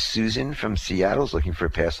to go to Susan from Seattle, looking for a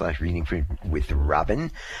past life reading with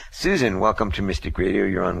Robin. Susan, welcome to Mystic Radio.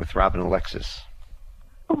 You're on with Robin Alexis.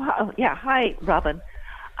 Oh, yeah. Hi, Robin.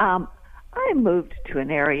 I moved to an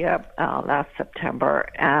area last September,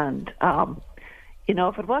 and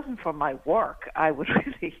if it wasn't for my work, I would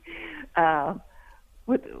really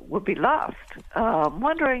would be lost.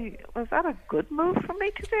 Wondering, was that a good move for me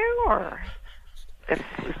to do, or is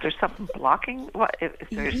there something blocking?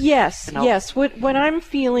 Yes. What I'm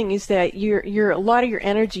feeling is that a lot of your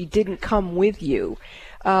energy didn't come with you.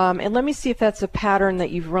 And let me see if that's a pattern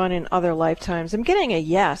that you've run in other lifetimes. I'm getting a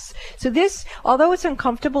yes. So this, although it's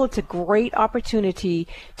uncomfortable, it's a great opportunity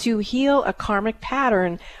to heal a karmic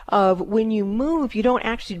pattern of when you move, you don't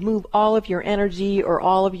actually move all of your energy or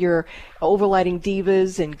all of your overlighting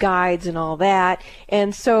divas and guides and all that.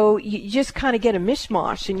 And so you just kind of get a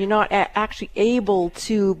mishmash and you're not actually able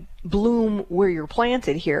to bloom where you're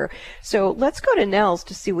planted here. So let's go to Nels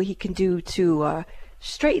to see what he can do to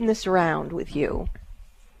straighten this around with you.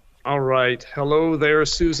 All right. Hello there,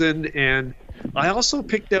 Susan. And I also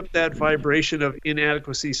picked up that vibration of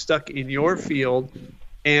inadequacy stuck in your field.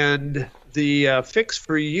 And the fix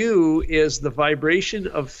for you is the vibration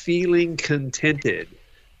of feeling contented.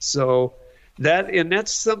 So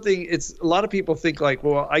that's something, a lot of people think like,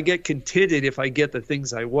 well, I get contented if I get the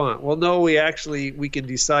things I want. Well, no, we can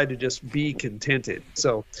decide to just be contented.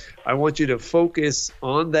 So I want you to focus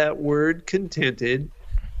on that word contented.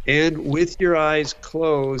 And with your eyes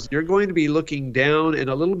closed, you're going to be looking down and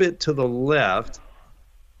a little bit to the left,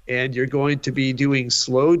 and you're going to be doing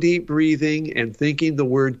slow, deep breathing and thinking the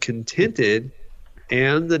word contented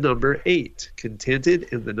and the number 8.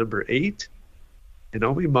 Contented and the number 8. And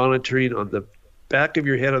I'll be monitoring on the back of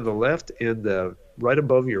your head on the left and right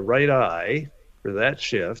above your right eye for that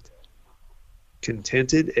shift.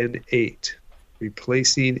 Contented and 8.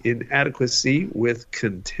 Replacing inadequacy with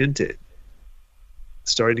contented.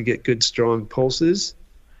 Starting to get good, strong pulses.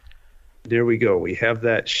 There we go. We have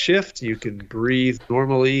that shift. You can breathe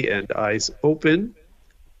normally and eyes open.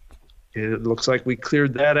 And it looks like we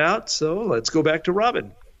cleared that out. So let's go back to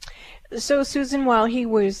Robin. So, Susan, while he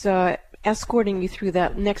was escorting you through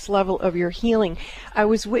that next level of your healing, I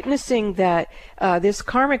was witnessing that this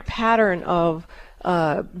karmic pattern of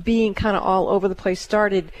being kind of all over the place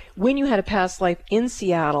started when you had a past life in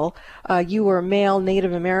Seattle. You were a male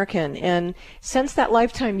Native American, and since that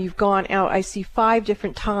lifetime you've gone out, I see 5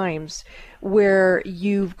 different times where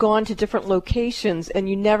you've gone to different locations and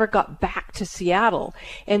you never got back to Seattle.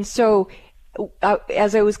 And so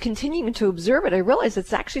as I was continuing to observe it, I realized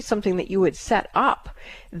it's actually something that you had set up,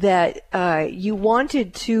 that you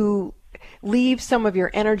wanted to leave some of your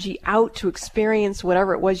energy out to experience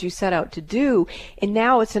whatever it was you set out to do. And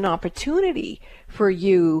now it's an opportunity for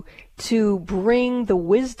you to bring the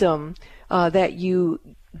wisdom that you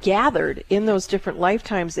gathered in those different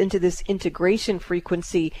lifetimes into this integration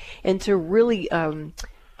frequency, and to really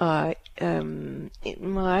I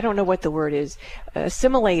don't know what the word is,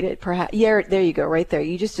 assimilate it, perhaps. Yeah, there you go, right there.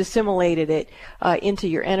 You just assimilated it into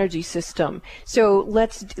your energy system. So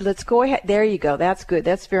let's go ahead. There you go. That's good.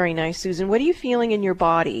 That's very nice, Susan. What are you feeling in your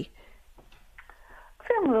body? I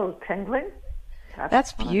feel a little tingling.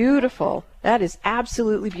 That's beautiful. That is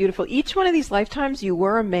absolutely beautiful. Each one of these lifetimes, you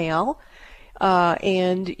were a male,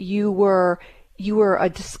 and you were a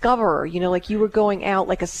discoverer, like you were going out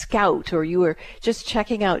like a scout, or you were just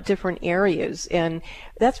checking out different areas. And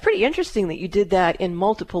that's pretty interesting that you did that in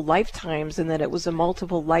multiple lifetimes, and that it was a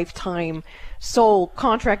multiple lifetime soul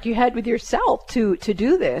contract you had with yourself to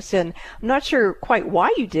do this. And I'm not sure quite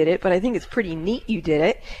why you did it, but I think it's pretty neat you did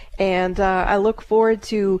it. And I look forward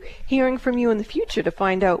to hearing from you in the future to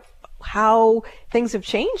find out how things have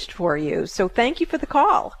changed for you. So thank you for the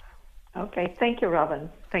call. Okay. Thank you, Robin.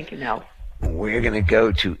 Thank you, Nels. We're going to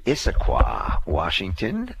go to Issaquah,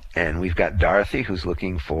 Washington, and we've got Dorothy, who's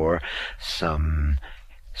looking for some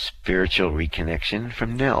spiritual reconnection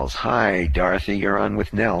from Nels. Hi, Dorothy, you're on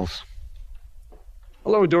with Nels.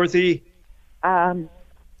 Hello, Dorothy. I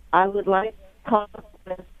would like to talk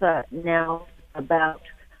with Nels about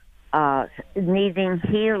needing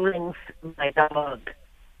healing for my dog.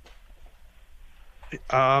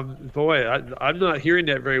 Boy, I'm not hearing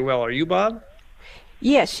that very well. Are you, Bob?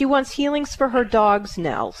 Yes, she wants healings for her dogs,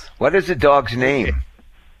 Nels. What is the dog's name?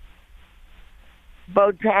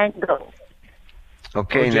 Bojangles.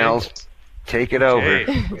 Okay, Bojangles. Nels, take it over.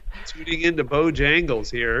 Tuning into Bojangles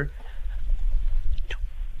here.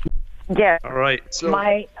 Yeah. All right. So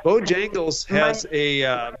Bojangles has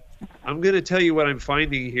I'm going to tell you what I'm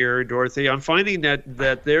finding here, Dorothy. I'm finding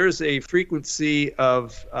that there's a frequency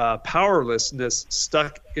of powerlessness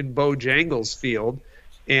stuck in Bojangles' field.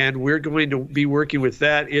 And we're going to be working with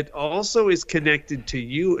that. It also is connected to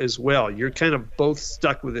you as well. You're kind of both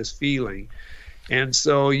stuck with this feeling. And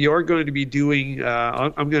so you're going to be doing,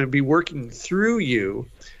 I'm going to be working through you.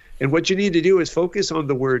 And what you need to do is focus on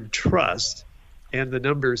the word trust and the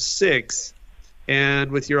number 6.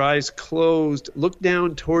 And with your eyes closed, look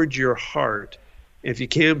down towards your heart. If you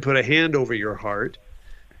can, put a hand over your heart.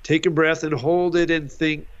 Take a breath and hold it and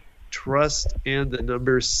think trust and the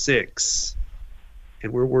number 6.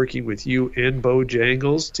 And we're working with you and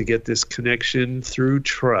Bojangles to get this connection through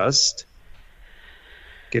trust.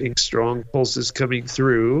 Getting strong pulses coming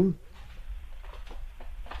through.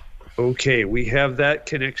 Okay, we have that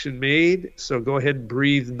connection made. So go ahead and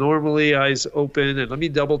breathe normally, eyes open. And let me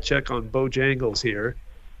double check on Bojangles here.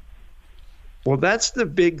 Well, that's the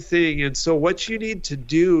big thing. And so what you need to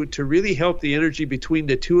do to really help the energy between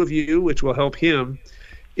the two of you, which will help him,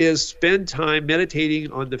 is spend time meditating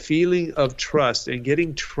on the feeling of trust and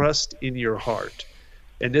getting trust in your heart.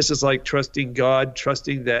 And this is like trusting God,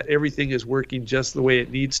 trusting that everything is working just the way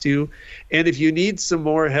it needs to. And if you need some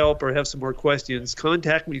more help or have some more questions,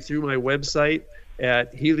 contact me through my website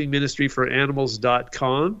at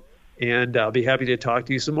healingministryforanimals.com, and I'll be happy to talk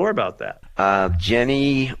to you some more about that.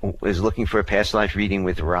 Jenny is looking for a past life reading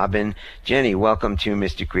with Robin. Jenny, welcome to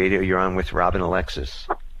Mystic Radio. You're on with Robin Alexis.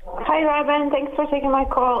 Hi, Robin. Thanks for taking my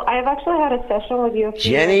call. I've actually had a session with you a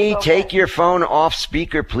few Jenny, years ago. take your phone off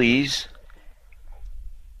speaker, please.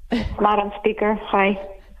 Not on speaker. Hi.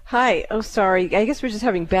 Hi. Oh, sorry. I guess we're just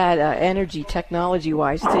having bad energy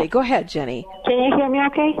technology-wise today. Go ahead, Jenny. Can you hear me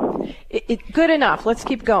okay? Good enough. Let's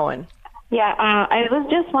keep going. Yeah, I was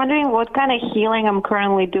just wondering what kind of healing I'm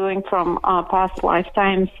currently doing from past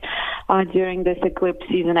lifetimes during this eclipse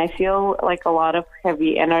season. I feel like a lot of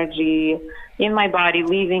heavy energy in my body,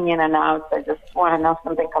 leaving in and out. I just want to know if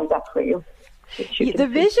something comes up for you. The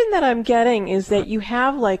vision that I'm getting is that you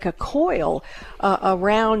have like a coil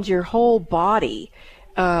around your whole body.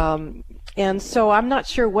 And so I'm not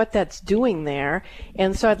sure what that's doing there.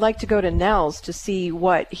 And so I'd like to go to Nels to see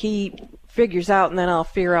what he figures out, and then I'll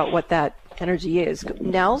figure out what that energy is.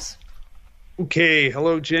 Nels? Okay.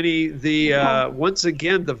 Hello, Jenny. Once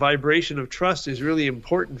again, the vibration of trust is really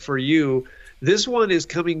important for you. This one is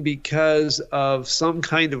coming because of some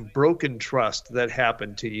kind of broken trust that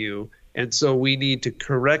happened to you. And so we need to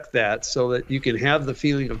correct that so that you can have the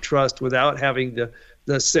feeling of trust without having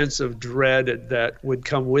the sense of dread that would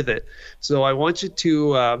come with it. So I want you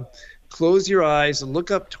to close your eyes and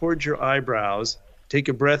look up towards your eyebrows. Take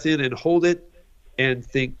a breath in and hold it and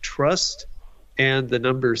think trust and the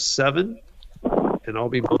number 7. And I'll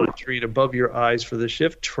be monitoring above your eyes for the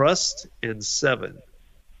shift. Trust and 7.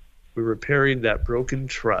 We're repairing that broken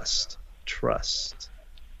trust. Trust.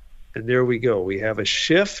 And there we go. We have a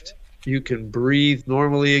shift. You can breathe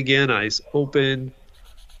normally again, eyes open.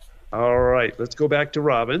 All right, let's go back to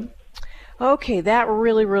Robin. Okay, that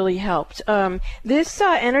really, really helped. This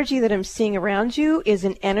energy that I'm seeing around you is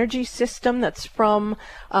an energy system that's from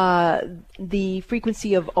the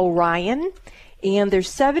frequency of Orion. And there's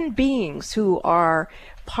 7 beings who are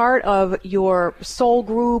part of your soul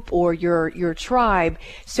group or your tribe.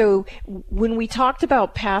 So when we talked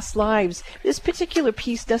about past lives, this particular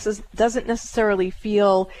piece doesn't necessarily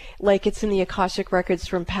feel like it's in the Akashic records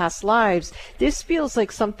from past lives. This feels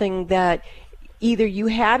like something that either you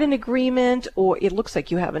had an agreement, or it looks like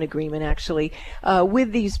you have an agreement actually,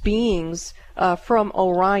 with these beings from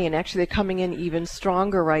Orion. Actually, they're coming in even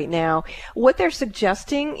stronger right now. What they're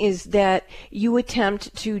suggesting is that you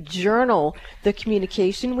attempt to journal the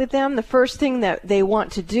communication with them. The first thing that they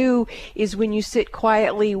want to do is when you sit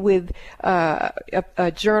quietly with a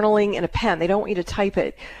journaling and a pen. They don't want you to type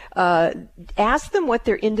it. Ask them what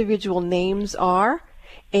their individual names are.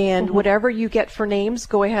 And whatever you get for names,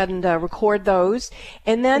 go ahead and record those.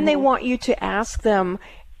 And then they want you to ask them,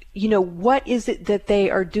 you know, what is it that they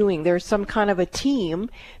are doing? There's some kind of a team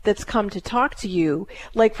that's come to talk to you.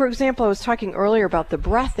 Like, for example, I was talking earlier about the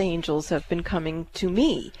breath angels have been coming to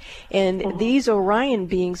me. And these Orion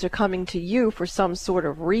beings are coming to you for some sort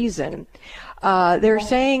of reason. They're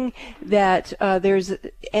saying that there's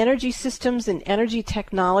energy systems and energy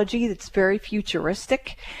technology that's very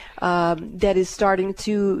futuristic, that is starting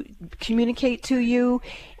to communicate to you.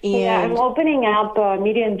 And yeah, I'm opening up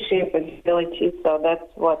mediumship ability, so that's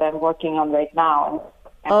what I'm working on right now.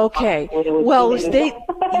 Okay. Well,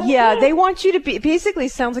 they want you to be, basically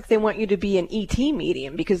it sounds like they want you to be an ET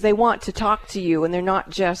medium, because they want to talk to you, and they're not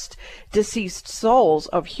just deceased souls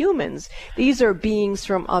of humans. These are beings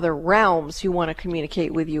from other realms who want to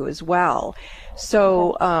communicate with you as well.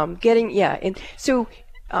 So,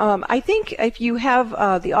 I think if you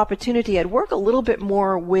have the opportunity, I'd work a little bit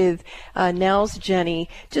more with Nels, Jenny,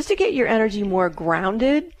 just to get your energy more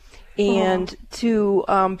grounded. and to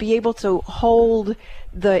be able to hold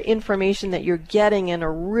the information that you're getting in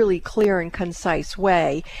a really clear and concise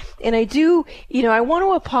way. And I do, I want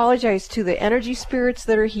to apologize to the energy spirits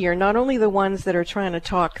that are here, not only the ones that are trying to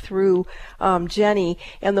talk through Jenny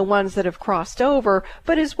and the ones that have crossed over,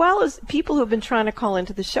 but as well as people who have been trying to call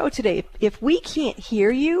into the show today. If we can't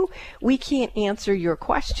hear you, we can't answer your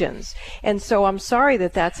questions. And so I'm sorry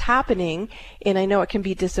that that's happening, and I know it can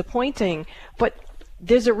be disappointing, but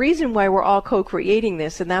there's a reason why we're all co-creating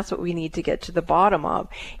this, and that's what we need to get to the bottom of.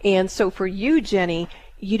 And so for you, Jenny,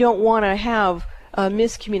 you don't want to have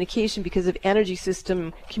miscommunication because of energy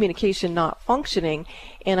system communication not functioning,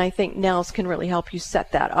 and I think Nels can really help you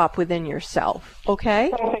set that up within yourself. Okay?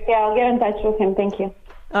 Perfect. Yeah, I'll get in touch with him. Thank you.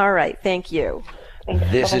 All right. Thank you.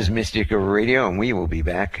 This is Mystic Radio, and we will be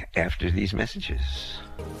back after these messages.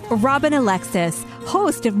 Robin Alexis,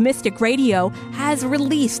 host of Mystic Radio, has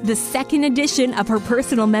released the second edition of her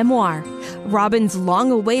personal memoir. Robin's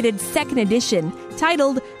long-awaited second edition,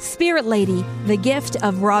 titled Spirit Lady, The Gift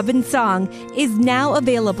of Robin Song, is now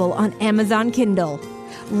available on Amazon Kindle.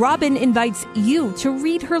 Robin invites you to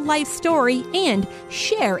read her life story and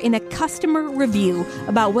share in a customer review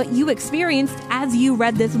about what you experienced as you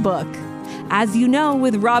read this book. As you know,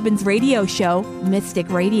 with Robin's radio show, Mystic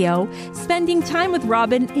Radio, spending time with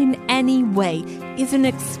Robin in any way is an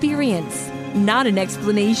experience, not an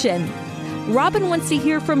explanation. Robin wants to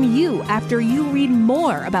hear from you after you read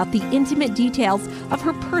more about the intimate details of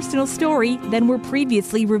her personal story than were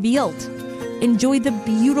previously revealed. Enjoy the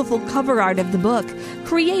beautiful cover art of the book,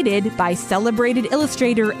 created by celebrated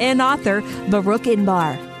illustrator and author Baruch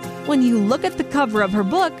Inbar. When you look at the cover of her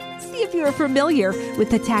book, see if you're familiar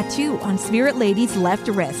with the tattoo on Spirit Lady's left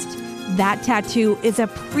wrist. That tattoo is a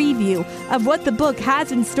preview of what the book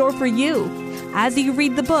has in store for you. As you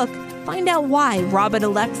read the book, find out why Robin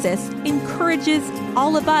Alexis encourages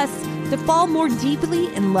all of us to fall more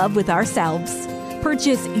deeply in love with ourselves.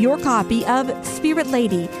 Purchase your copy of Spirit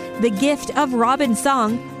Lady, The Gift of Robin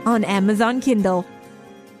Song on Amazon Kindle.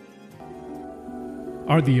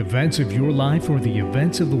 Are the events of your life or the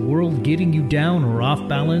events of the world getting you down or off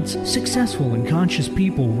balance? Successful and conscious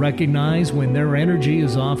people recognize when their energy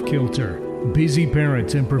is off kilter. Busy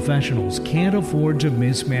parents and professionals can't afford to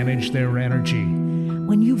mismanage their energy.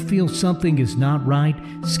 When you feel something is not right,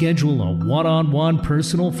 schedule a one-on-one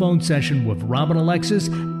personal phone session with Robin Alexis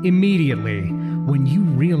immediately when you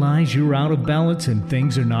realize you're out of balance and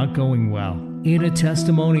things are not going well. In a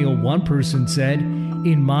testimonial, one person said,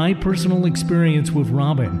 "In my personal experience with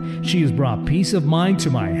Robin, she has brought peace of mind to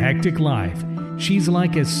my hectic life. She's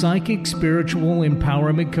like a psychic spiritual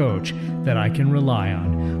empowerment coach that I can rely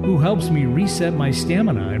on, who helps me reset my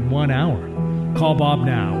stamina in 1 hour." Call Bob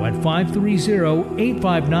now at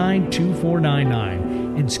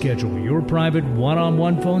 530-859-2499 and schedule your private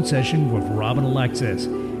one-on-one phone session with Robin Alexis.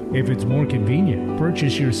 If it's more convenient,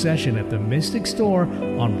 purchase your session at the Mystic Store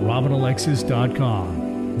on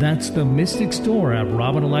RobinAlexis.com. That's the Mystic Store at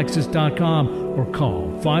RobinAlexis.com or call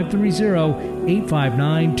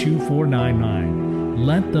 530-859-2499.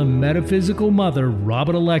 Let the metaphysical mother,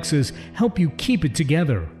 Robin Alexis, help you keep it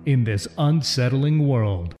together in this unsettling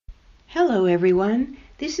world. Hello, everyone.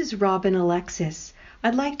 This is Robin Alexis.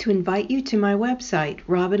 I'd like to invite you to my website,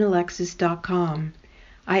 RobinAlexis.com.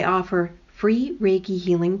 I offer free Reiki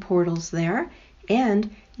healing portals there, and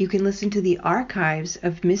you can listen to the archives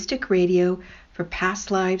of Mystic Radio for past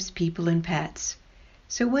lives, people, and pets.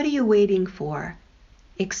 So what are you waiting for?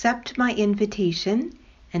 Accept my invitation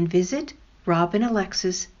and visit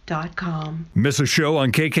RobinAlexis.com. Miss a show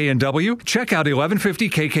on KKNW? Check out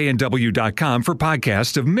 1150kknw.com for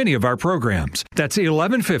podcasts of many of our programs. That's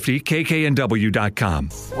 1150kknw.com.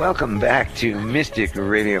 Welcome back to Mystic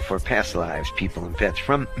Radio for Past Lives, People, and Pets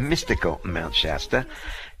from mystical Mount Shasta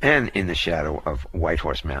and in the shadow of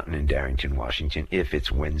Whitehorse Mountain in Darrington, Washington, if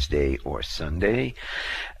it's Wednesday or Sunday.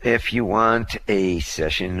 If you want a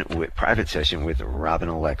private session with Robin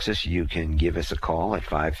Alexis, you can give us a call at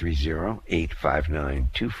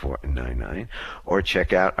 530-859-2499 or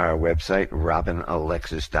check out our website,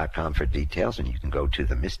 RobinAlexis.com, for details, and you can go to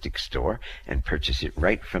the Mystic Store and purchase it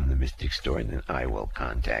right from the Mystic Store, and then I will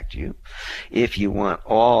contact you. If you want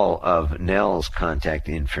all of Nell's contact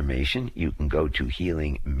information, you can go to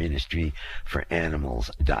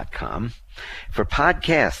healingministryforanimals.com. For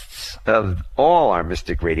podcasts of all our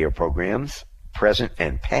Mystic Radio programs, present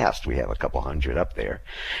and past, we have a couple hundred up there,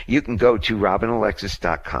 you can go to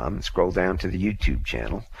RobinAlexis.com and scroll down to the YouTube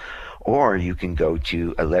channel, or you can go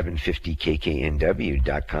to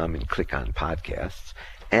 1150kknw.com and click on podcasts,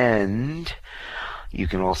 and you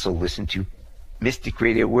can also listen to Mystic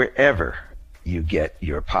Radio wherever you get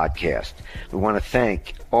your podcast. We want to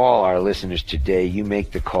thank all our listeners today. You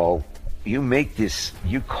make the call. You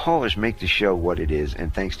callers make the show what it is,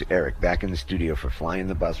 and thanks to Eric back in the studio for flying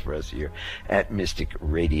the bus for us here at Mystic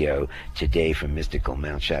Radio today from mystical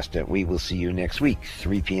Mount Shasta. We will see you next week,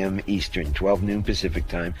 3 p.m. Eastern, 12 noon Pacific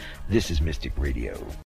time. This is Mystic Radio.